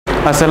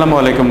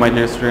Assalamualaikum my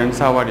dear students,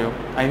 how are you?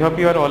 I hope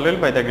you are all well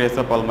by the grace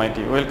of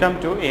Almighty. Welcome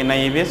to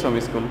NIEBS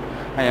Home School.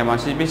 I am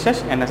Ashis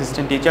Biswas, an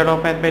assistant teacher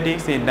of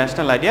mathematics in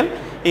National Ideal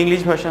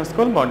English Version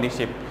School morning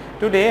shift.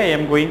 Today I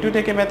am going to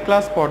take a math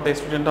class for the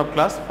student of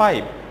class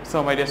 5.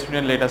 So my dear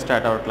student, let us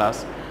start our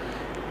class.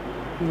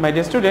 My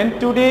dear student,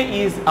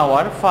 today is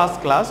our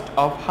first class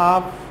of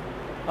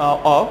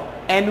of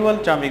annual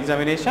term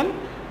examination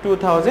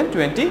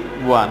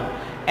 2021,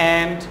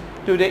 and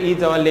today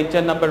is our lecture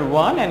number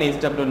 1 and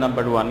SW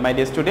number 1. My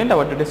dear student,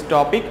 our today's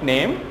topic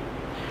name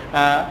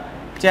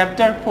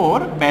chapter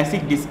 4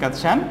 basic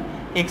discussion,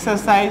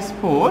 exercise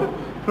 4.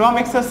 From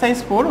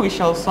exercise 4 we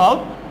shall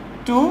solve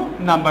 2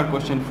 number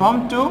question.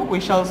 From 2 we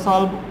shall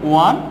solve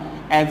 1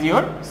 as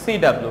your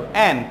CW,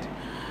 and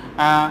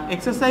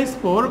exercise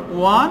 4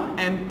 1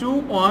 and 2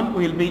 1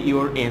 will be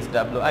your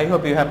SW. I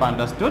hope you have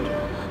understood.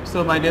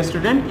 So my dear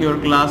student, your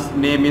class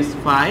name is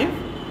 5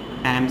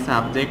 and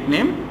subject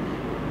name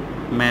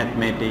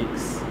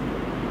mathematics.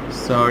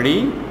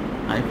 Sorry,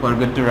 I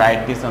forgot to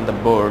write this on the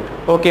board.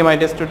 Okay my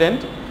dear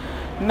student,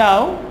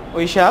 now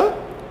we shall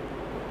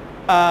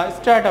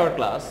start our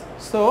class.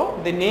 So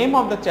the name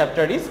of the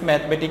chapter is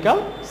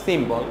mathematical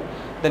symbol.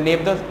 The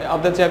name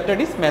of the chapter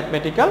is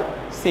mathematical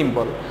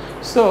symbol.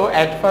 So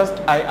at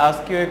first I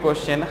ask you a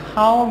question: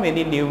 how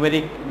many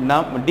numeric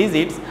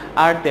digits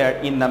are there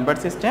in number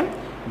system?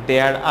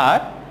 There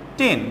are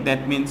 10.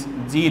 That means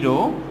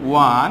 0,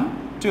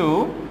 1,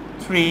 2,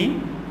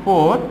 3,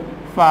 4,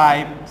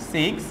 5,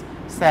 6,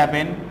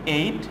 7,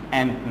 8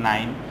 and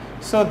 9.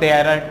 So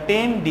there are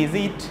 10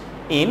 digits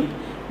in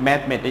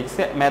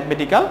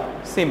mathematical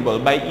symbol.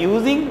 By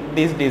using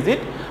this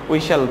digit we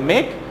shall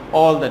make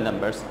all the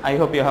numbers. I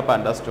hope you have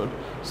understood.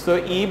 So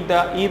if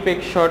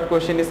a short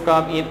question is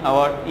come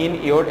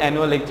in your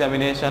annual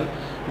examination,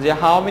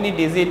 how many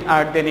digits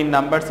are there in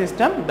number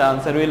system, the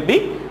answer will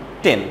be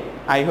 10.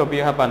 I hope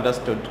you have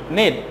understood.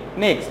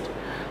 Next,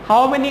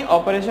 how many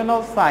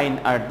operational signs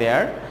are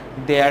there?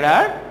 There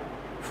are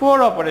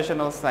 4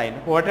 operational signs.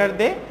 What are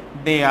they?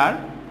 They are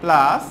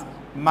plus,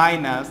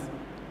 minus,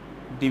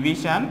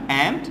 division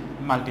and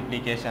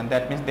multiplication.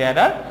 That means there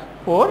are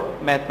 4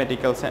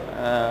 mathematical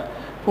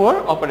 4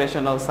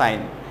 operational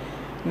signs.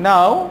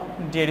 Now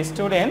dear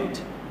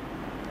student,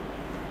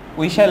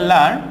 we shall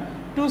learn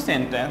 2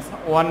 sentences.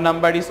 One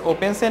number is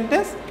open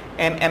sentence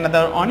and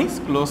another one is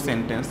closed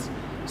sentence.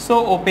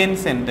 So open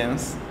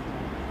sentence.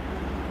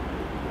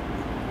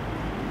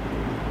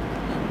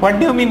 What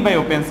do you mean by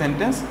open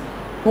sentence?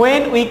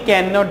 When we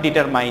cannot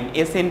determine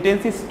a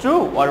sentence is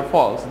true or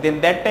false,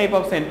 then that type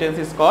of sentence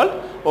is called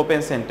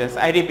open sentence.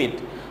 I repeat,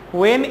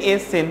 when a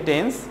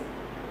sentence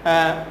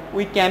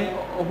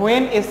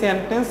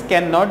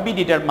cannot be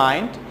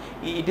determined,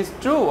 it is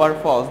true or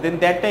false, then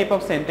that type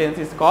of sentence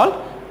is called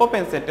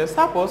open sentence.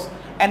 Suppose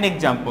an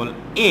example: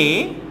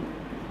 A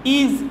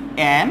is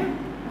an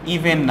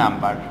even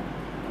number.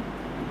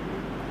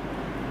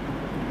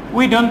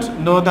 We don't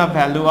know the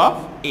value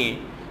of A.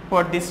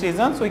 For these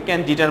reasons we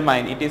can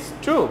determine it is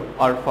true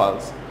or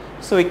false.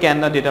 So we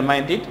cannot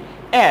determine it,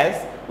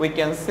 as we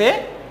can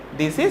say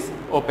this is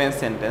open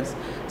sentence.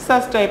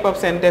 Such type of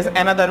sentence,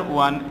 another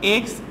one: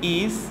 X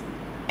is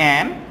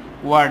an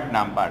word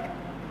number.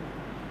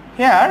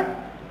 Here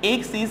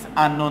X is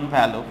unknown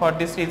value. For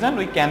this reason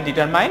we can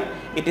determine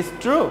it is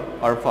true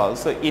or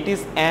false. So it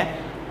is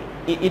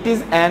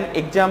an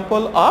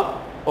example of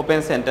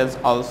open sentence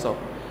also.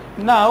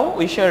 Now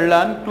we shall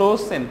learn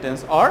closed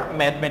sentence or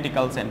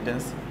mathematical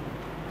sentence.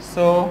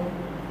 So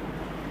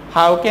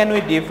how can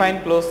we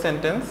define closed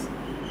sentence?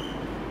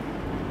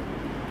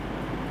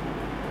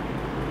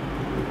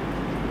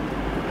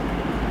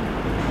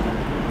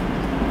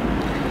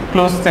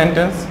 Closed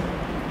sentence,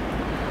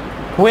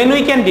 when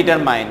we can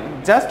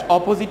determine just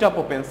opposite of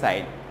open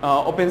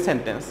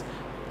sentence.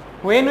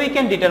 When we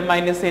can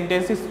determine a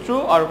sentence is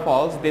true or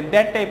false, then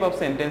that type of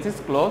sentence is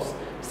closed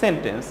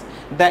sentence.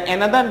 The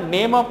another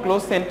name of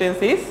closed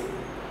sentence is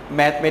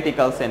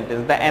mathematical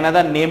sentence. The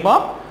another name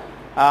of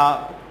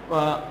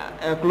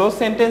closed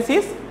sentence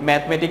is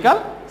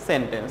mathematical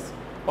sentence.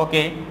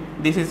 Okay,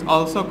 this is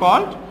also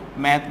called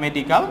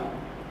mathematical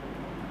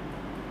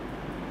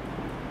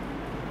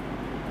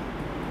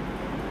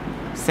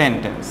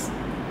sentence.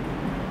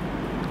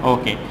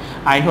 Okay,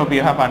 I hope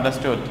you have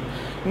understood.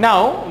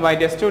 Now my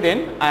dear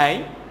student,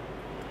 I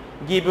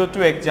give you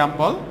 2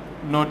 examples.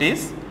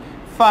 Notice,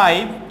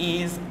 5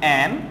 is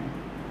an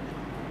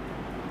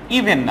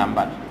even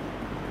number.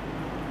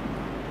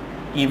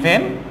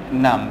 Even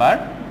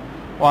number.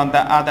 On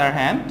the other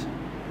hand,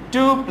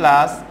 2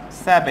 plus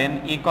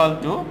 7 equal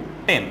to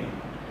 10.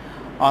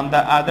 On the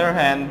other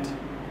hand,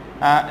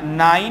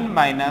 9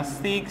 minus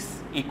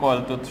 6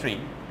 equal to 3.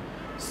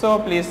 So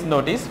please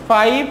notice,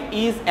 5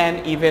 is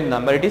an even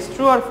number. It is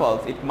true or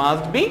false? It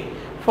must be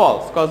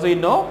false, because we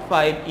know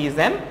 5 is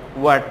an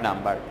word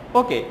number.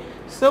 Okay,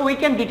 so we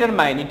can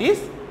determine it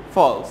is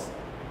false.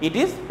 It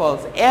is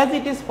false. As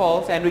it is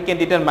false and we can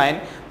determine,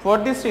 for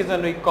this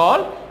reason we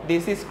call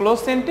this is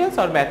closed sentence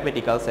or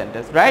mathematical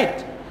sentence,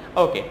 right?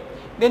 Okay,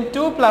 Then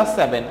 2 plus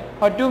 7.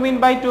 What do you mean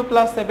by 2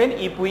 plus 7?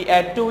 If we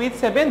add 2 with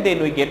 7,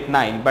 then we get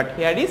 9. But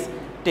here is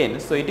 10.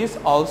 So it is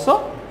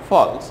also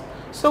false.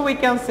 So we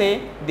can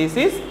say this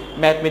is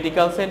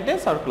mathematical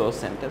sentence or closed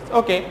sentence.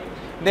 Okay.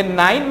 Then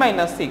 9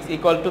 minus 6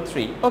 equal to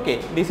 3.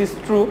 Okay. This is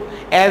true.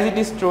 As it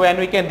is true and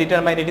we can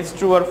determine it is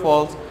true or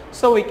false.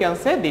 So we can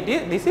say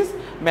this is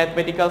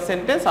mathematical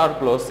sentence or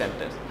closed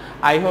sentence.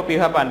 I hope you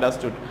have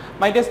understood.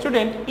 My dear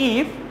student,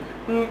 if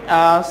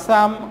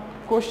some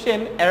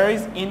question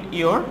arises in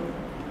your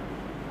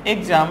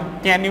exam,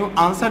 can you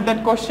answer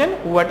that question?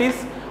 What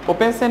is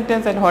open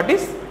sentence and what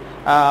is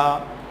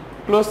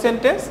closed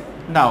sentence?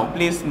 Now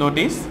please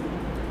notice,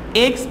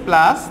 x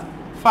plus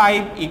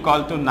 5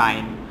 equal to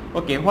 9.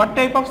 Okay, what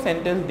type of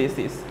sentence this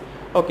is?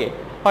 Okay,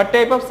 what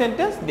type of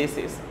sentence this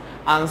is?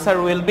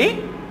 Answer will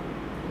be,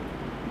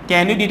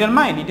 can you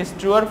determine it is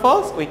true or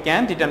false? We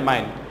can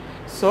determine.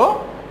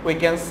 So we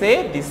can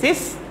say this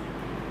is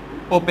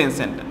open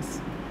sentence.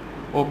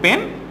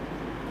 Open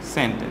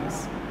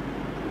sentence.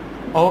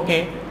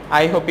 Okay,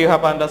 I hope you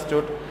have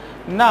understood.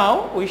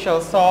 Now we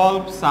shall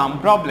solve some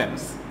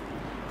problems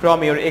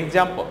from your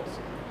examples.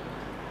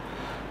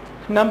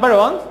 Number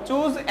 1,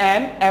 choose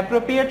an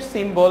appropriate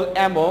symbol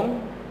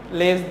among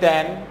less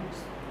than,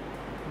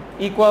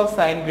 equal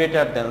sign,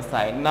 greater than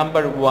sign.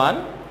 Number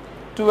 1,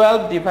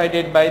 12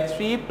 divided by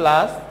 3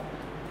 plus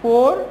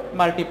 4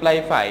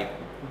 multiply 5.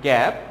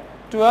 Gap,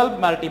 12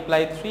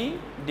 multiply 3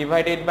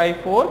 divided by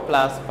 4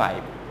 plus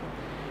 5.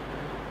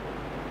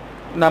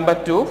 Number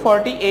 2,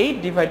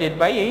 48 divided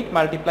by 8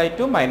 multiply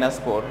 2 minus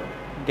 4.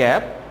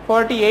 Gap,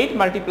 48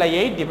 multiply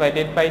 8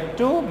 divided by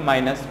 2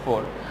 minus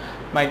 4.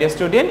 My dear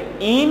student,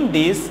 in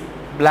this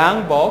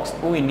blank box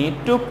we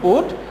need to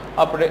put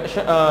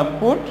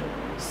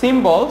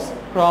symbols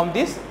from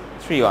this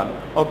 3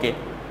 on. Okay.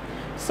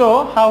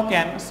 So how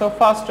can, so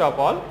first of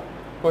all,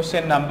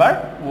 question number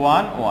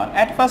 1.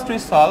 At first we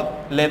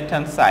solve left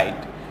hand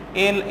side.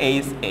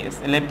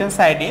 LHS. Left hand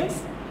side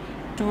is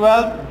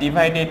 12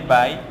 divided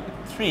by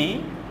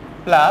 3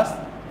 plus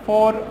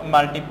 4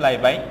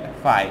 multiplied by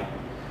 5.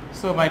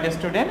 So my dear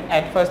student,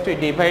 at first we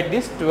divide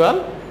this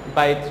 12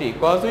 by 3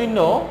 because we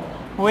know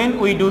when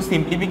we do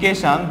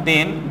simplification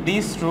then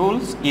this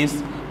rules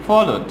is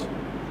followed.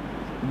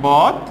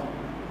 Both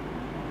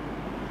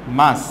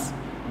must.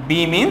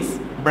 B means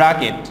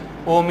bracket,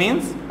 O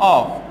means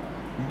of,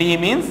 D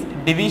means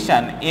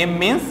division, M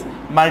means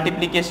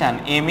multiplication,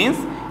 A means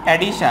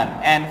addition,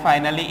 and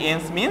finally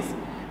N means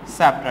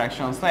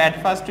subtraction. So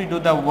at first we do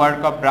the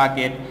work of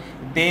bracket,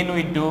 then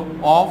we do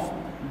of,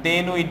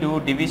 then we do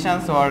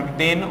divisions work,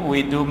 then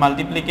we do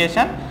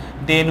multiplication,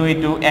 then we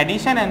do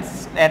addition, and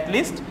at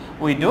least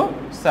we do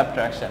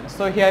subtraction.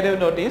 So here you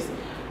notice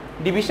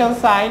division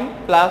sign,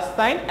 plus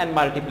sign, and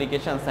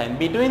multiplication sign.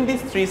 Between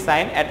these 3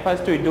 signs, at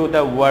first we do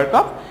the work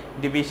of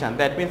division.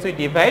 That means we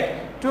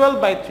divide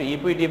 12 by 3.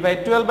 If we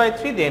divide 12 by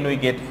 3, then we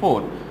get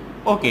 4.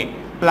 Okay,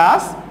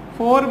 plus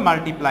 4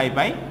 multiplied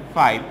by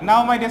 5.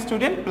 Now my dear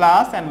student,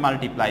 plus and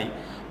multiply.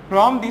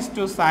 From these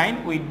 2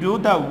 signs, we do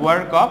the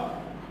work of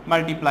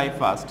multiply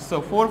first.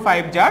 So 4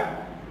 5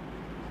 jar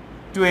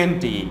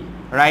 20.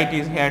 Right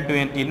is here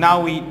 20.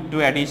 Now we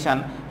do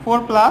addition.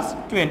 4 plus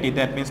 20,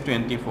 that means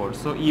 24.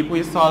 So if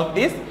we solve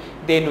this,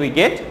 then we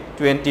get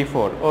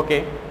 24.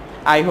 Okay,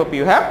 I hope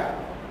you have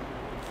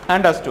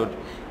understood.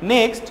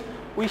 Next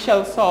we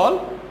shall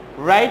solve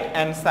right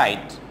hand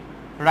side.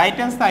 Right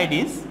hand side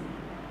is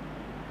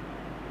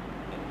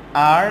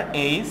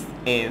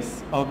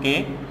RHS.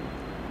 Okay,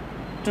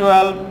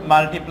 12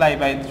 multiplied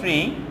by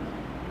 3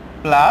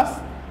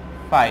 plus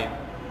 5.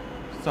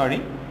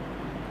 Sorry,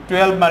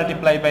 12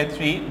 multiplied by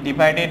 3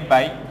 divided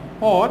by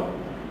 4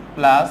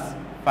 plus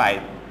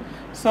 5.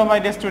 So my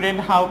dear student,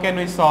 how can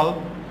we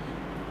solve?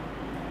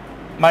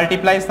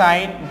 Multiply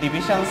sign,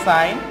 division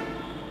sign,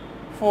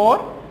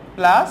 4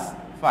 plus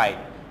 5.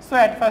 So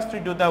at first we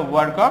do the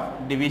work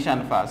of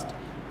division first.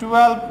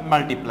 12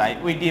 multiply,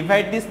 we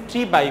divide this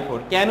 3 by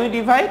 4. Can we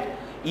divide?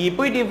 If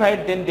we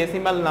divide, then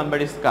decimal number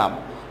is come.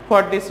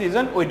 For this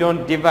reason we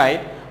don't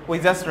divide, we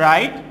just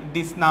write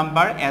this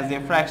number as a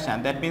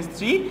fraction. That means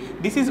 3,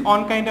 this is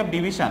one kind of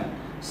division.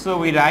 So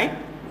we write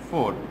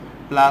 4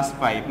 plus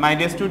 5. My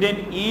dear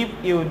student, if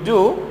you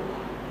do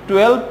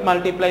 12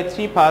 multiply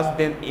 3 first,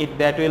 then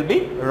that will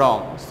be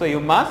wrong. So you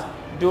must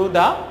do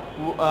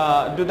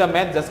the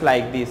math just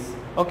like this.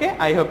 Okay,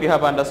 I hope you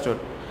have understood.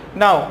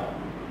 Now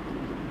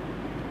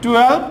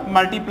 12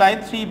 multiply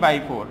 3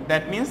 by 4,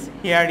 that means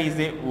here is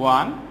a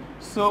 1.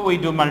 So we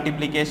do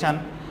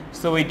multiplication.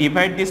 So we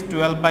divide this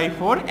 12 by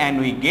 4 and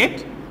we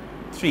get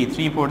 3.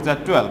 3 4s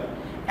are 12.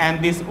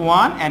 And this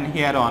 1 and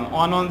here on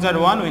 1s are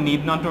 1, we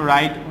need not to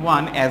write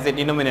 1 as a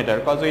denominator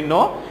because we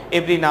know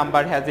every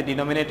number has a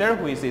denominator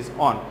which is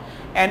 1.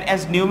 And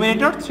as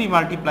numerator 3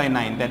 multiply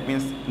 9, that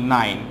means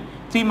 9.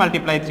 3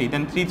 multiply 3,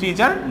 then 3 3s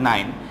are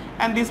 9.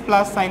 And this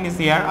plus sign is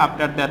here,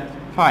 after that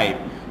 5.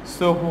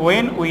 So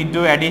when we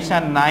do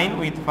addition 9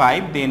 with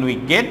 5, then we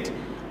get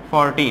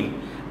 14.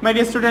 My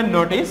dear student,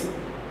 notice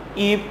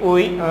if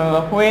we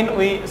when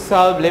we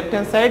solve left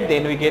hand side,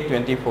 then we get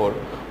 24.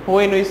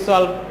 When we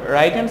solve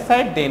right hand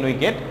side, then we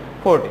get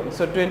 14.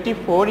 So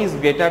 24 is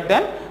greater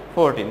than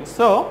 14.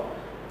 So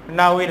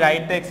now we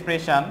write the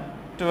expression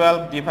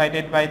 12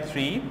 divided by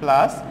 3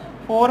 plus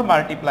 4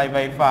 multiplied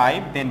by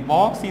 5, then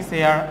box is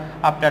here.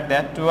 After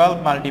that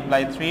 12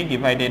 multiplied 3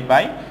 divided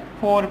by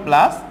 4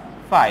 plus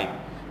 5.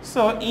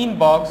 So in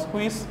box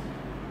which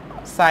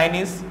sign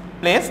is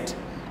placed?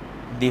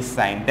 This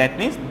sign. That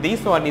means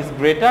this one is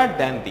greater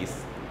than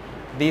this.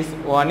 This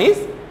one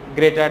is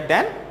greater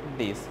than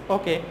this.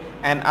 Okay,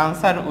 and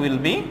answer will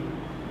be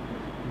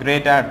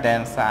greater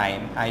than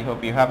sign. I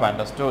hope you have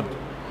understood.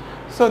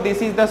 So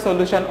this is the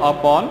solution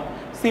upon.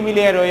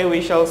 Similar way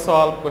we shall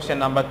solve question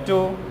number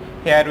 2.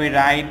 Here we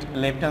write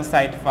left hand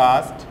side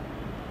first.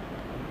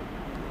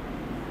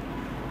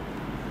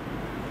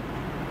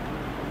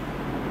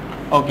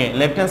 Okay,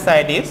 left hand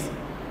side is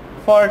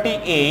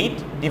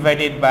 48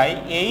 divided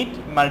by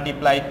 8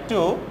 multiplied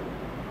 2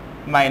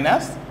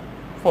 minus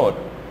 4.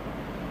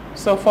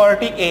 So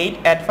 48,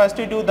 at first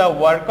we do the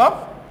work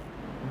of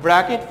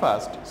bracket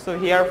first. So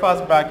here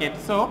first bracket.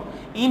 So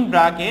in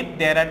bracket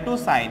there are two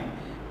signs,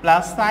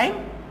 plus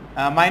sign,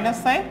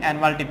 minus sign and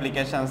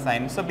multiplication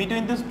sign. So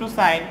between these two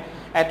signs,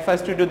 at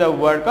first we do the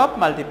work of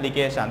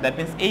multiplication. That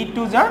means 8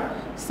 2s are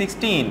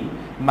 16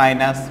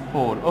 minus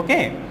 4.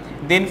 Okay.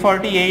 Then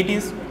 48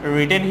 is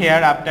written here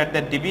after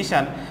the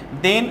division.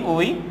 Then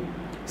we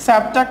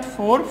subtract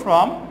 4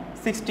 from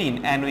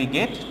 16 and we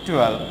get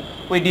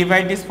 12. We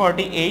divide this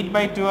 48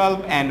 by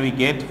 12 and we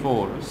get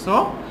 4.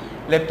 So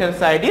left hand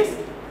side is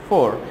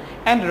 4.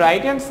 And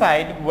right hand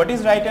side, what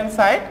is right hand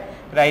side?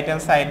 Right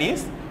hand side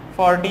is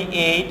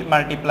 48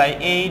 multiply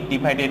 8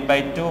 divided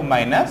by 2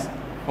 minus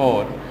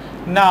 4.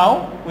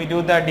 Now we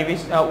do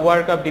the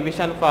work of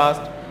division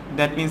first.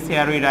 That means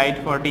here we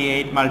write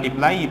 48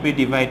 multiply, if we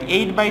divide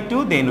 8 by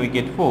 2 then we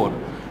get 4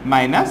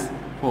 minus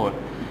 4.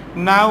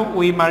 Now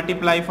we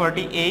multiply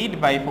 48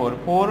 by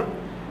 4.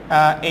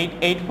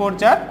 8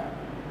 4s are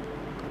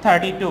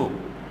 32,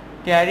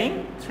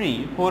 carrying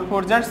 3, 4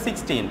 4s are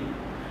 16.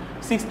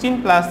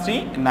 16 plus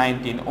 3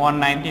 19,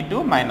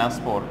 192 minus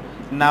 4.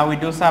 Now we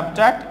do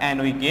subtract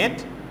and we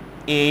get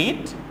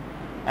 8,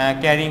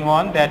 carrying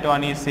on, that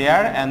one is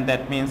here, and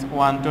that means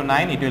 1 to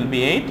 9 it will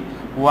be 8,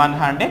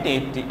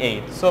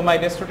 188. So my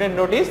dear student,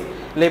 notice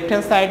left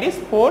hand side is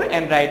 4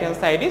 and right hand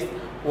side is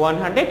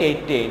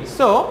 188.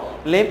 So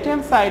left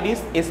hand side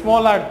is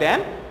smaller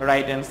than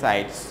right hand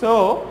side.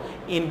 So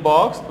in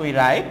box we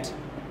write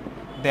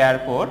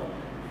therefore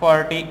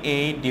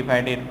 48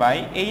 divided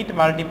by 8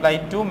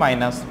 multiplied 2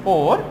 minus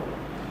 4.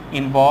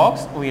 In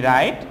box we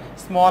write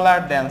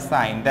smaller than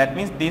sign. That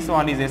means this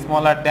one is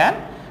smaller than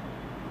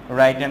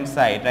right hand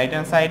side. Right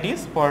hand side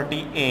is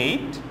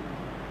 48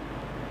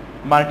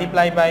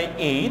 multiplied by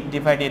 8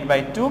 divided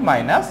by 2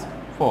 minus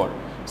 4.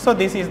 So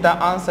this is the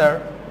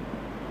answer.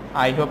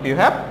 I hope you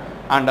have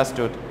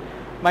understood.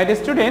 My dear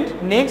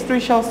student, next we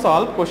shall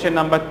solve question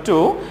number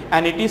 2,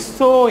 and it is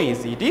so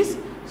easy. It is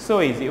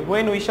so easy.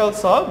 When we shall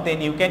solve,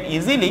 then you can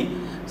easily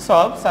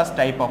solve such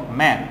type of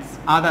maths,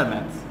 other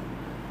maths,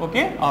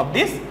 okay, of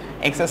this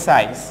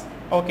exercise.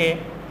 Okay.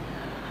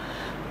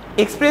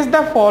 Express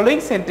the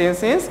following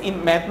sentences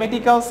in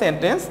mathematical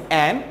sentence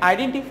and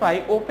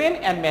identify open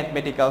and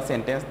mathematical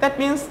sentence. That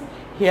means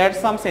here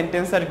some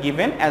sentences are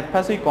given. At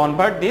first we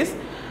convert these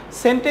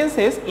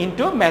sentences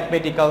into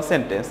mathematical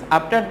sentence.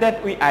 After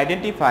that we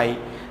identify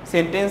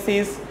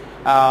sentences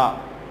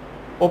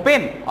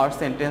open or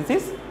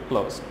sentences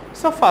closed.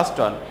 So first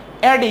one,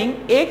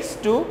 adding x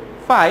to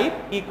 5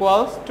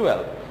 equals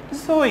 12.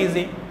 So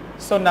easy.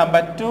 So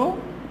number 2,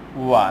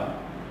 1.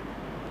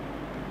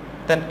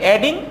 Then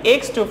adding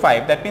x to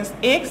 5, that means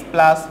x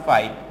plus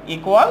 5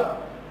 equal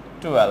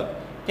 12.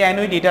 Can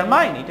we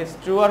determine it is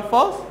true or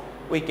false?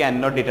 We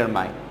cannot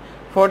determine.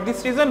 For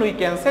this reason we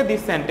can say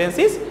this sentence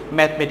is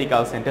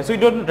mathematical sentence. We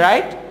don't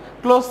write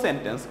closed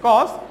sentence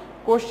because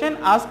question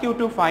asks you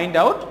to find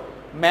out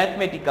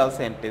mathematical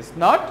sentence,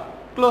 not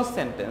closed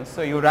sentence.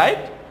 So you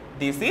write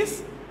this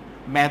is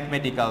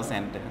mathematical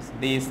sentence.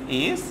 This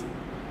is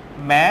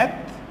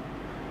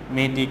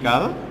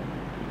mathematical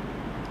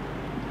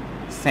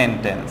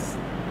sentence.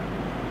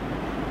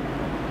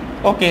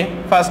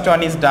 Okay, first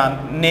one is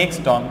done. Next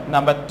one,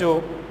 number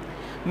 2,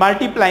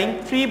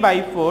 multiplying 3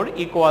 by 4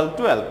 equal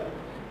 12.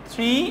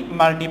 3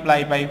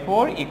 multiplied by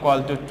 4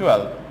 equal to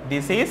 12.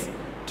 This is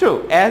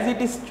true. As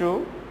it is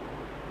true,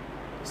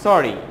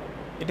 sorry,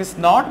 it is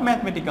not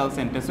mathematical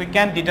sentence. We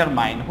can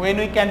determine. When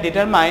we can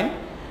determine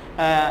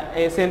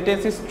a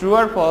sentence is true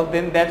or false,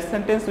 then that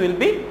sentence will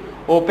be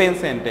open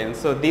sentence.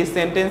 So this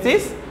sentence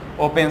is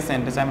open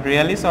sentence. I am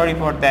really sorry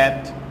for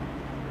that.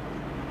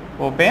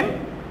 Open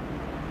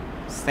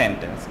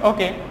sentence.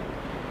 Okay.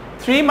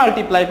 3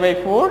 multiplied by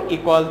 4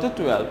 equal to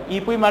 12.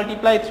 If we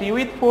multiply 3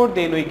 with 4,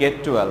 then we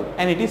get 12,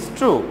 and it is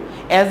true.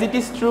 As it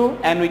is true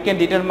and we can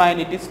determine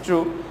it is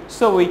true,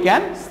 so we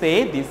can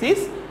say this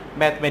is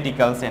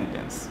mathematical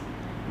sentence.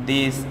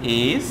 This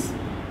is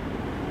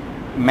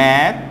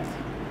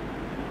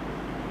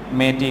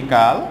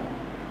mathematical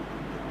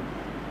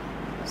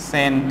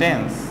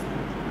sentence.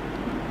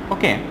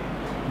 Okay.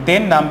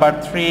 Then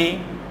number 3,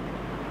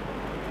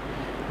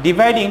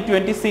 Dividing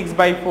 26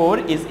 by 4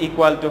 is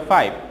equal to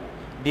 5.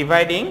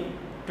 Dividing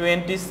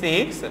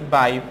 26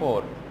 by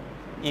 4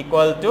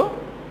 equal to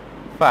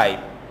 5.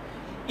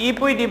 If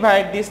we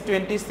divide this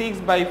 26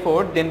 by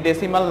 4, then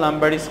decimal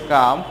number is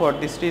come. For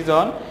this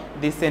reason,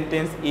 this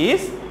sentence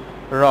is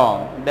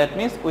wrong. That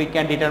means we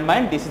can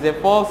determine this is a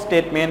false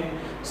statement.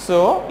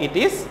 So it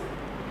is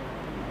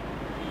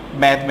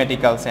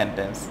mathematical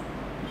sentence.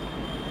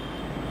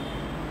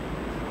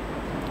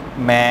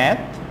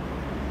 Mathematical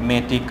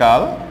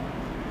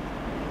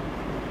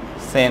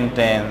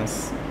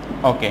sentence.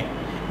 Okay.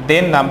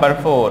 Then number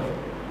 4.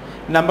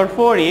 Number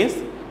 4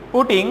 is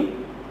putting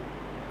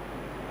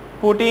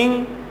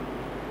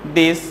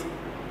this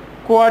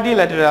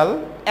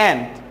quadrilateral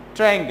and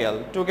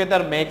triangle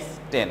together makes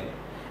 10.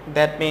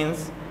 That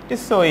means it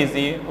is so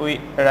easy. We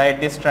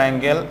write this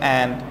triangle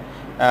and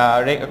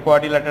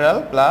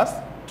quadrilateral plus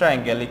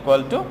triangle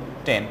equal to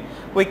 10.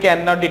 We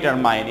cannot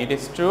determine it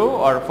is true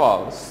or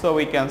false. So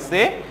we can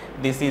say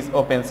this is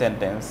open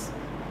sentence.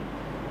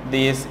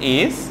 This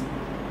is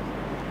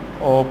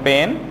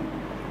open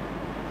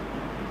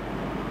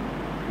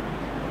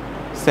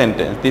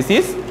sentence. This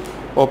is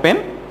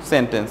open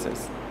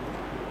sentences.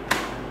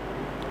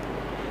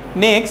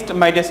 Next,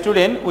 my dear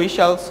student, we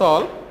shall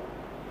solve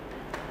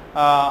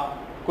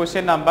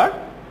question number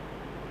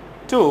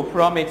 2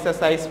 from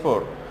exercise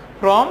 4.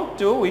 From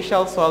 2 we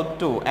shall solve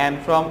 2,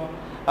 and from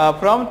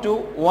 2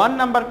 1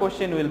 number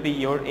question will be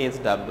your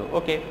SW.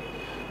 Okay.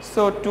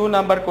 So 2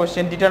 number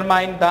question,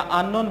 determine the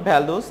unknown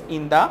values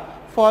in the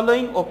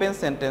following open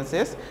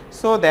sentences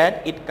so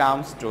that it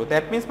comes true.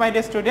 That means, my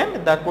dear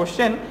student, the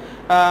question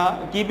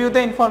give you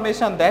the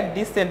information that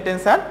this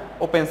sentence are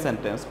open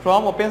sentence.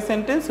 From open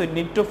sentence we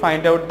need to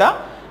find out the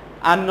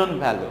unknown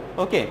value.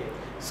 Okay.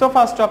 So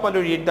first of all, we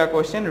read the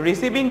question.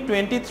 Receiving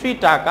 23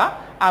 taka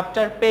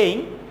after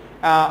paying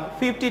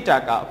 50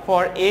 taka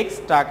for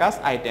X taka's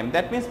item.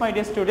 That means, my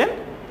dear student,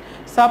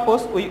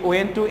 suppose we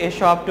went to a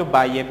shop to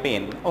buy a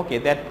pen. Okay,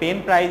 that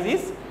pen price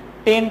is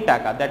 10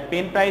 taka. That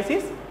pen price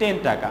is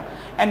 10 taka.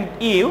 And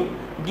you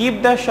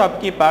give the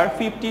shopkeeper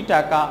 50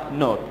 taka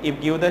note.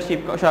 If give the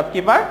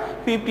shopkeeper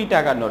 50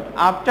 taka note.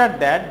 After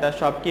that, the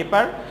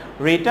shopkeeper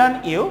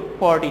return you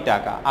 40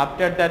 taka.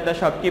 After that, the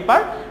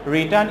shopkeeper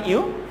return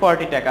you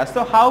 40 taka.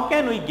 So how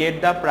can we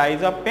get the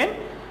price of pen?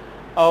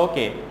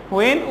 Okay,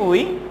 when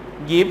we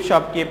give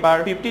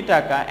shopkeeper 50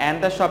 taka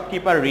and the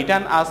shopkeeper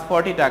return us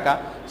 40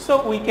 taka,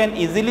 so we can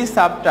easily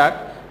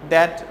subtract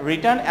that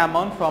return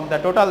amount from the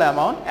total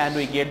amount and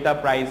we get the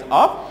price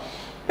of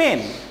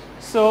pen.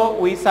 So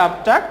we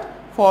subtract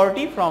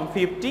 40 from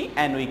 50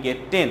 and we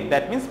get 10.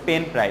 That means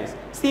pen price.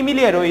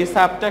 Similarly, we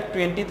subtract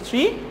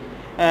 23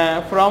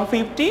 from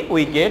 50,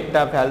 we get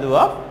the value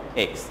of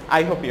X.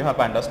 I hope you have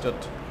understood.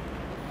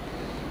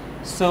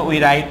 So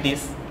we write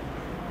this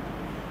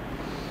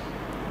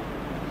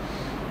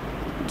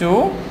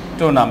 2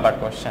 number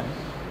question.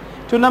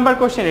 2 number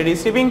question,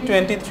 receiving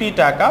 23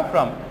 taka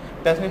from,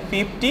 that means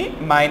 50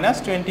 minus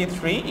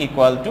 23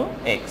 equal to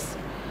X.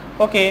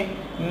 Okay,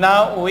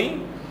 now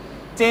we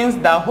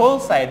change the whole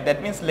side.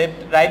 That means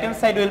right hand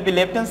side will be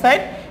left hand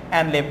side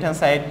and left hand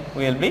side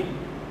will be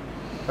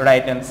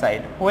right hand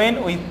side.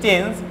 When we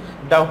change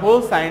the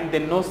whole sign,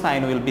 then no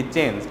sign will be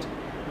changed.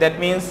 That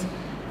means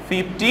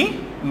 50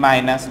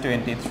 minus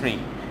 23.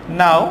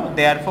 Now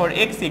therefore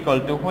X equal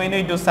to, when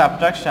we do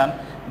subtraction,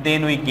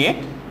 then we get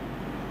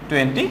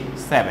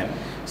 27.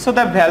 So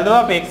the value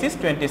of X is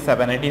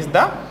 27. It is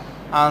the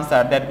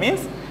answer. That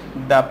means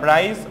the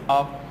price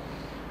of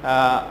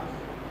the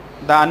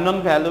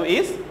unknown value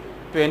is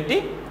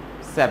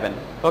 27.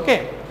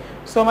 Okay.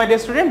 So my dear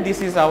student,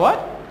 this is our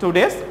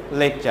today's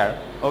lecture.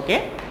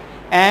 Okay.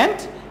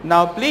 And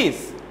now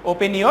please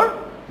open your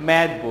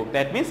math book.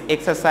 That means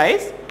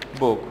exercise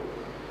book.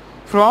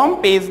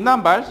 From page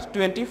number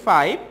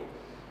 25.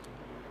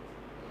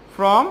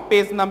 From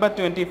page number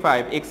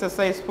 25,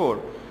 exercise 4.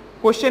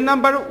 Question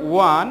number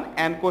 1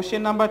 and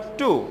question number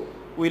 2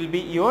 will be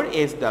your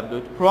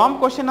SW. From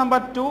question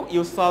number 2,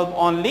 you solve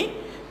only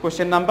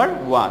question number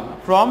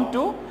 1. From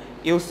 2,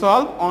 you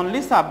solve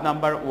only sub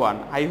number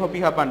 1. I hope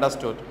you have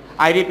understood.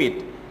 I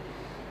repeat,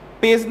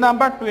 page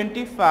number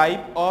 25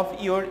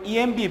 of your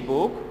EMB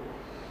book,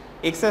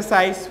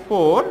 exercise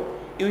 4,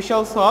 you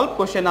shall solve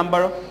question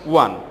number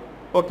 1.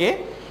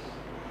 Okay.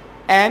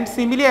 And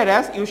similar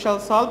as you shall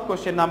solve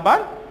question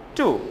number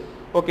 2.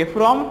 Okay,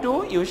 from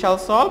 2 you shall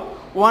solve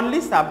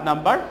only sub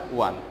number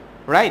 1,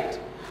 right?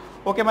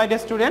 Okay, my dear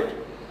student,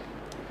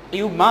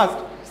 you must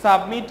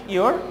submit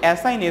your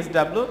assigned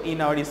SW in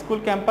our school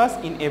campus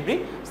in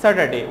every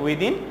Saturday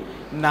within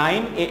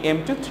 9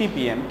 AM to 3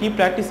 PM. Keep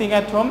practicing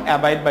at home,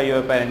 abide by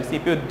your parents.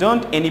 If you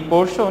don't any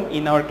portion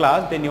in our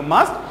class, then you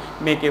must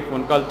make a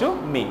phone call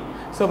to me.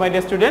 So my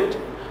dear student,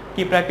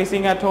 keep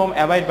practicing at home,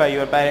 abide by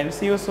your parents.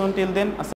 See you soon. Till then.